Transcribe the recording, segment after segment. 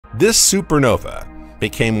This supernova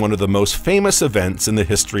became one of the most famous events in the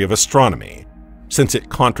history of astronomy, since it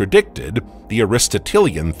contradicted the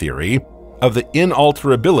Aristotelian theory of the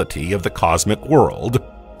inalterability of the cosmic world.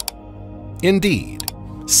 Indeed,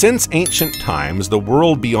 since ancient times, the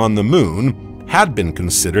world beyond the moon had been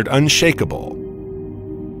considered unshakable.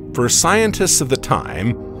 For scientists of the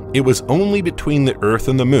time, it was only between the Earth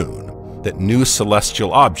and the moon that new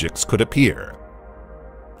celestial objects could appear.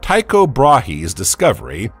 Tycho Brahe's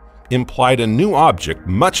discovery implied a new object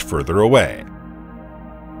much further away.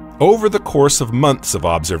 Over the course of months of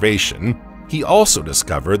observation, he also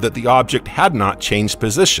discovered that the object had not changed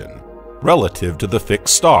position relative to the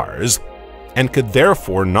fixed stars, and could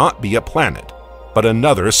therefore not be a planet, but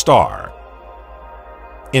another star.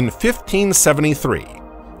 In 1573,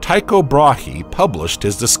 Tycho Brahe published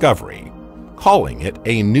his discovery, calling it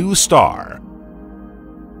a new star.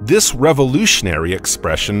 This revolutionary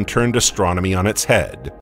expression turned astronomy on its head,